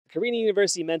Cairn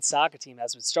University men's soccer team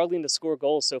has been struggling to score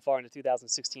goals so far in the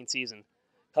 2016 season.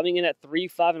 Coming in at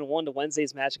 3-5-1 to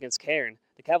Wednesday's match against Cairn,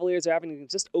 the Cavaliers are averaging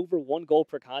just over 1 goal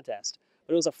per contest.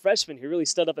 But it was a freshman who really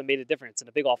stood up and made a difference in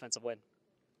a big offensive win.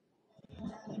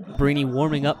 Brini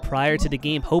warming up prior to the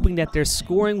game, hoping that their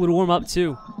scoring would warm up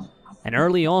too. And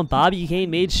early on, Bobby Kane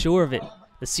made sure of it.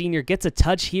 The senior gets a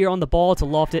touch here on the ball to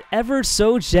loft it ever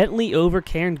so gently over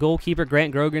Cairn goalkeeper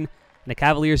Grant Grogan, and the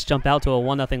Cavaliers jump out to a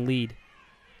 1-0 lead.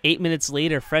 8 minutes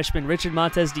later, freshman Richard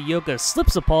Montes de Yoka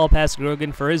slips a ball past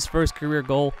Grogan for his first career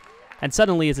goal, and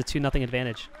suddenly is a 2-0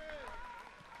 advantage.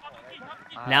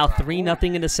 Now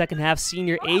 3-0 in the second half,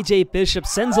 senior AJ Bishop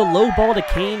sends a low ball to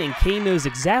Kane, and Kane knows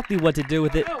exactly what to do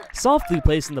with it, softly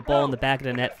placing the ball in the back of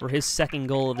the net for his second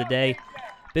goal of the day.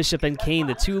 Bishop and Kane,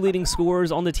 the two leading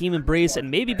scorers on the team, embrace, and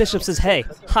maybe Bishop says, hey,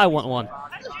 I want one.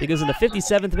 Because in the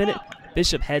 57th minute,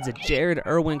 Bishop heads a Jared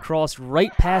Irwin cross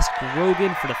right past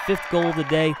Grogan for the 5th goal of the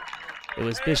day. It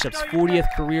was Bishop's 40th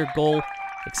career goal,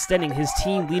 extending his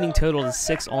team leading total to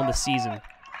 6 on the season.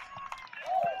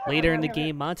 Later in the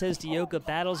game, Montes de Yoka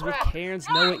battles with Cairn's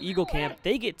Noah Eaglecamp.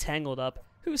 They get tangled up.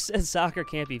 Who says soccer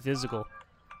can't be physical?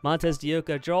 Montes de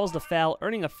Yoka draws the foul,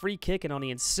 earning a free kick, and on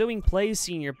the ensuing play,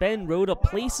 senior Ben Rhoda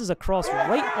places a cross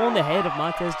right on the head of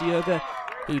Montes de Yoka,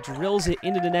 who drills it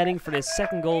into the netting for his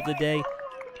second goal of the day.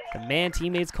 The man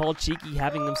teammates called Cheeky,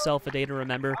 having himself a day to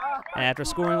remember. And after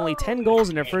scoring only 10 goals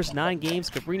in their first 9 games,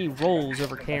 Cabrini rolls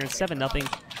over Cairn 7-0.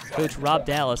 Coach Rob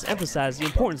Dallas emphasized the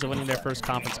importance of winning their first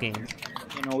conference game.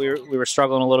 You know, we were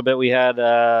struggling a little bit. We had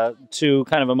 2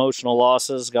 kind of emotional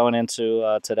losses going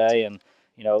into today, and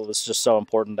you know, it was just so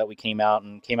important that we came out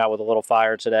with a little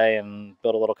fire today and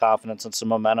built a little confidence and some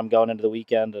momentum going into the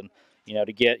weekend. And you know,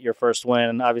 to get your first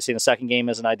win, obviously in the second game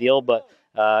isn't ideal, but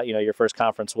you know, your first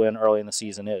conference win early in the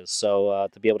season is. So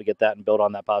to be able to get that and build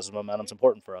on that positive momentum is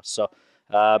important for us. So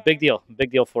big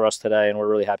deal for us today, and we're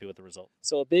really happy with the result.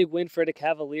 So a big win for the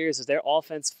Cavaliers as their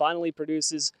offense finally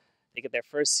produces. They get their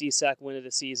first CSAC win of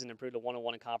the season, improved to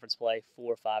 1-1 in conference play,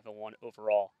 4-5-1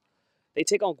 overall. They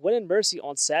take on Gwynedd Mercy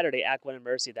on Saturday at Gwynedd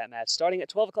Mercy, that match starting at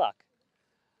 12 o'clock.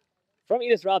 From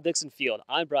Edith Rob Dixon Field,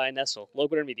 I'm Brian Nestel,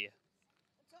 Loquitur Media.